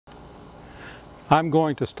I'm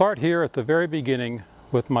going to start here at the very beginning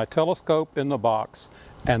with my telescope in the box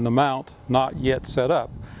and the mount not yet set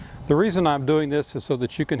up. The reason I'm doing this is so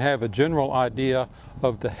that you can have a general idea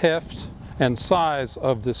of the heft and size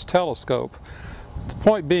of this telescope. The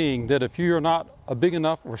point being that if you're not a big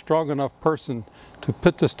enough or strong enough person to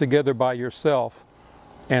put this together by yourself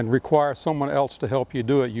and require someone else to help you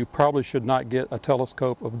do it, you probably should not get a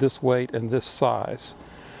telescope of this weight and this size.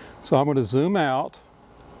 So I'm going to zoom out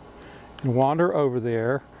and wander over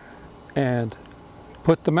there and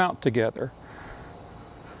put the mount together.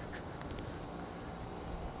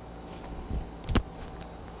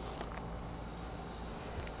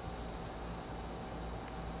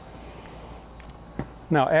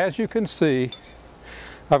 Now, as you can see,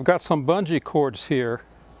 I've got some bungee cords here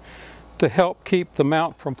to help keep the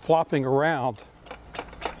mount from flopping around.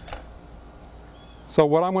 So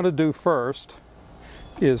what I'm going to do first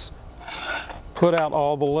is put out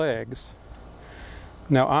all the legs.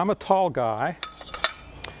 Now, I'm a tall guy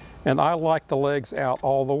and I like the legs out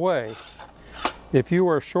all the way. If you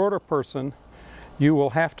are a shorter person, you will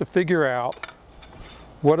have to figure out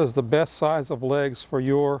what is the best size of legs for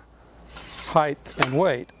your height and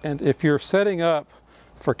weight. And if you're setting up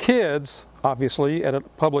for kids, obviously at a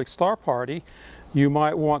public star party, you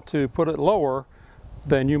might want to put it lower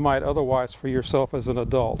than you might otherwise for yourself as an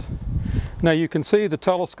adult. Now you can see the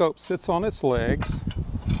telescope sits on its legs,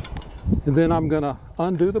 and then I'm going to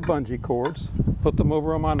undo the bungee cords, put them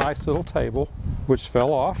over on my nice little table, which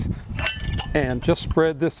fell off, and just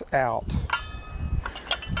spread this out.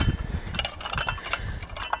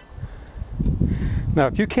 Now,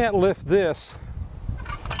 if you can't lift this,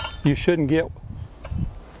 you shouldn't get.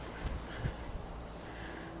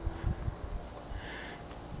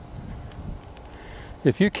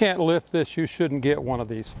 If you can't lift this, you shouldn't get one of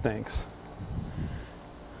these things.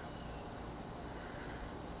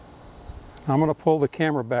 I'm going to pull the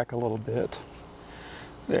camera back a little bit.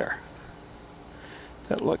 There.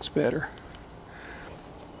 That looks better.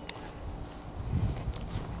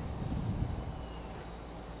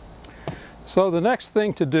 So the next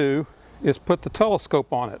thing to do is put the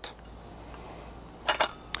telescope on it.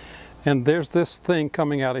 And there's this thing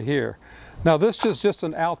coming out of here. Now this is just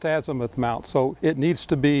an alt-azimuth mount, so it needs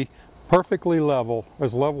to be perfectly level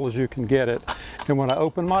as you can get it. And when I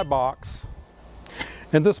open my box,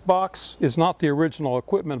 and this box is not the original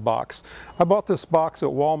equipment box. I bought this box at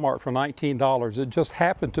Walmart for $19. It just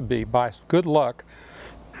happened to be, by good luck,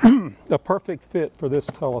 a perfect fit for this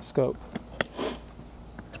telescope.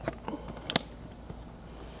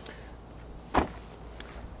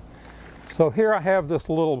 So here I have this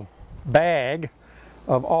little bag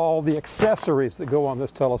of all the accessories that go on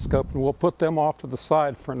this telescope, and we'll put them off to the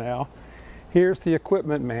side for now. Here's the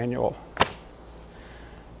equipment manual.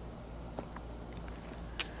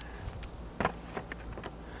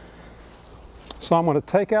 So I'm going to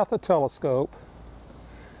take out the telescope,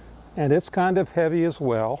 and it's kind of heavy as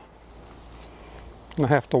well. I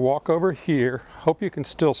have to walk over here. Hope you can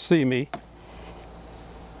still see me.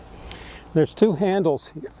 There's two handles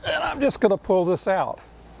here, and I'm just going to pull this out.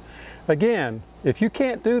 Again, if you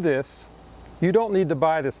can't do this, you don't need to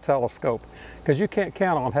buy this telescope, because you can't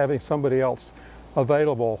count on having somebody else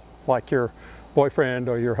available, like your boyfriend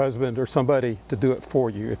or your husband or somebody, to do it for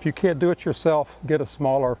you. If you can't do it yourself, get a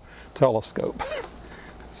smaller telescope.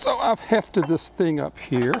 So I've hefted this thing up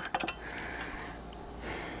here.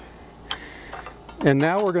 And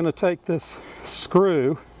now we're going to take this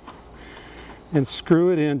screw and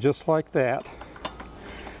screw it in just like that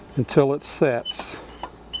until it sets.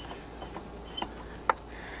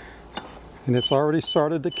 And it's already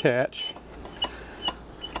started to catch.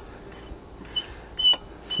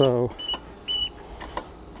 So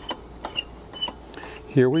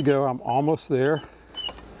here we go. I'm almost there.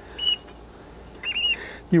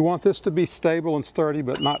 You want this to be stable and sturdy,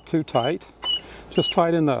 but not too tight. Just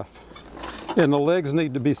tight enough. And the legs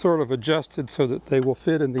need to be sort of adjusted so that they will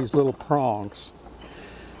fit in these little prongs.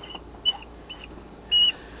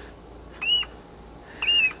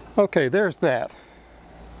 Okay, there's that.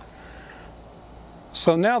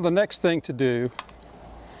 So now the next thing to do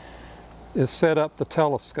is set up the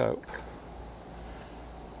telescope.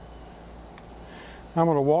 I'm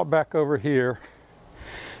going to walk back over here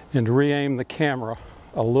and re-aim the camera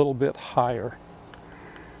a little bit higher.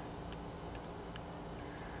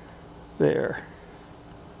 There.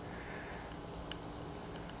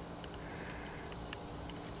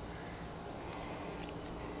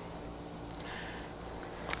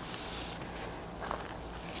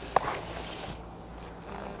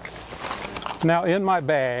 Now in my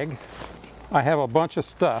bag, I have a bunch of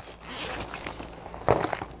stuff.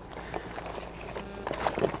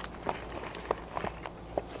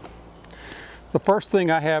 the first thing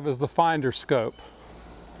I have is the finder scope.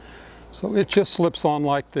 So it just slips on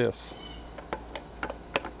like this.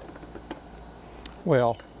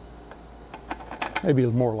 Well, maybe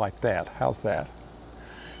more like that. How's that?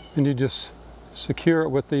 And you just secure it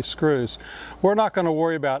with these screws. We're not going to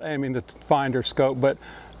worry about aiming the finder scope, but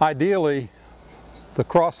ideally the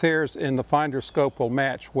crosshairs in the finder scope will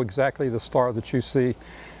match exactly the star that you see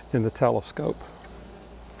in the telescope.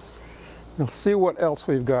 Now see what else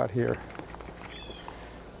we've got here.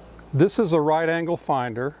 This is a right angle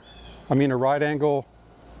finder. I mean a right angle,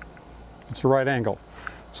 it's a right angle.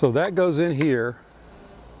 So that goes in here.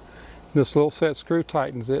 This little set screw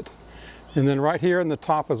tightens it. And then right here in the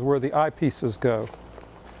top is where the eyepieces go.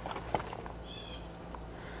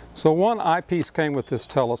 So one eyepiece came with this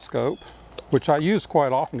telescope, which I use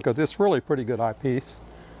quite often because it's really a pretty good eyepiece.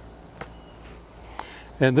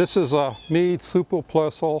 And this is a Meade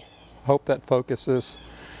Superplus, hope that focuses,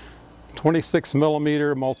 26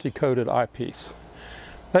 millimeter multi-coated eyepiece.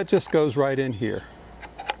 That just goes right in here,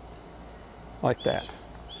 like that.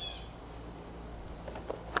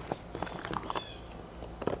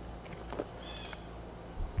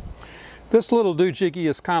 This little doohickey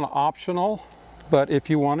is kind of optional, but if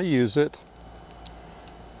you want to use it,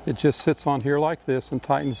 it just sits on here like this and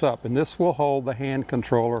tightens up. And this will hold the hand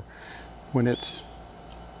controller when it's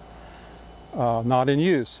not in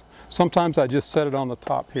use. Sometimes I just set it on the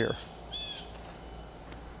top here.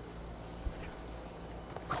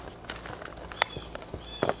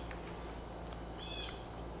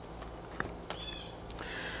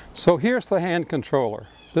 So here's the hand controller.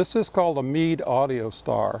 This is called a Meade Audio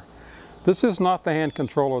Star. This is not the hand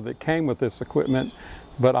controller that came with this equipment,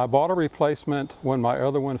 but I bought a replacement when my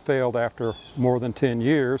other one failed after more than 10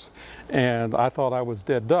 years, and I thought I was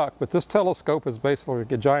dead duck. But this telescope is basically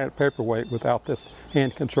a giant paperweight without this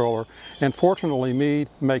hand controller. And fortunately, Meade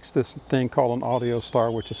makes this thing called an Audio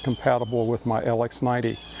Star, which is compatible with my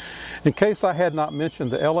LX90. In case I had not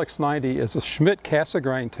mentioned, the LX90 is a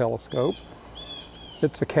Schmidt-Cassegrain telescope.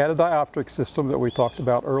 It's a catadioptric system that we talked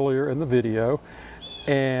about earlier in the video.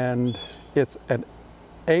 And it's an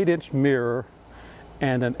 8-inch mirror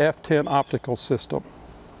and an f10 optical system.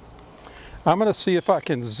 I'm going to see if I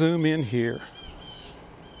can zoom in here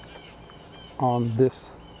on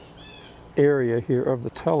this area here of the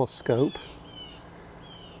telescope,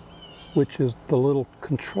 which is the little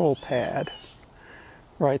control pad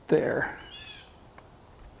right there.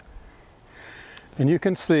 And you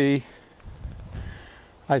can see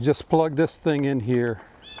I just plugged this thing in here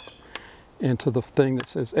into the thing that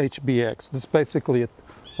says HBX. This is basically an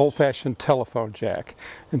old-fashioned telephone jack.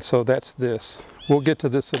 And so that's this. We'll get to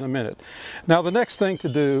this in a minute. Now the next thing to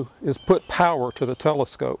do is put power to the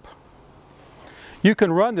telescope. You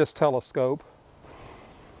can run this telescope.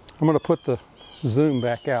 I'm going to put the zoom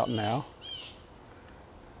back out now.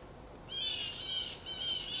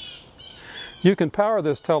 You can power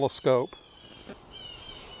this telescope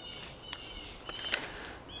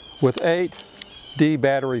with 8 D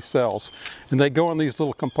battery cells, and they go in these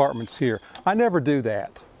little compartments here. I never do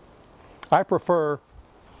that. I prefer,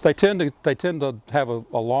 they tend to have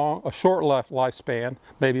a short lifespan,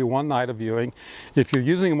 maybe one night of viewing. If you're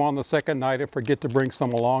using them on the second night and forget to bring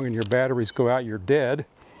some along and your batteries go out, you're dead.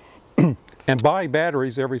 And buying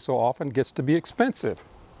batteries every so often gets to be expensive.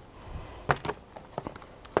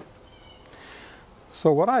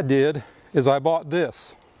 So what I did is I bought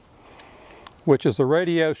this, which is a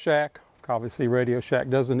Radio Shack. Obviously Radio Shack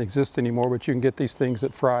doesn't exist anymore, but you can get these things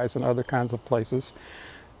at Fry's and other kinds of places.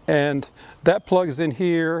 And that plugs in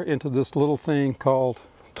here into this little thing called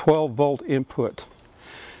 12-volt input.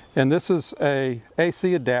 And this is a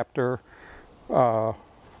AC adapter,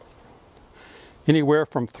 anywhere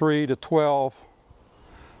from 3 to 12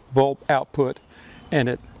 volt output. And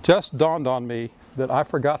it just dawned on me that I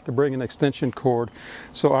forgot to bring an extension cord.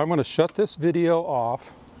 So I'm going to shut this video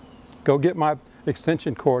off, go get my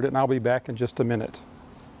extension cord, and I'll be back in just a minute.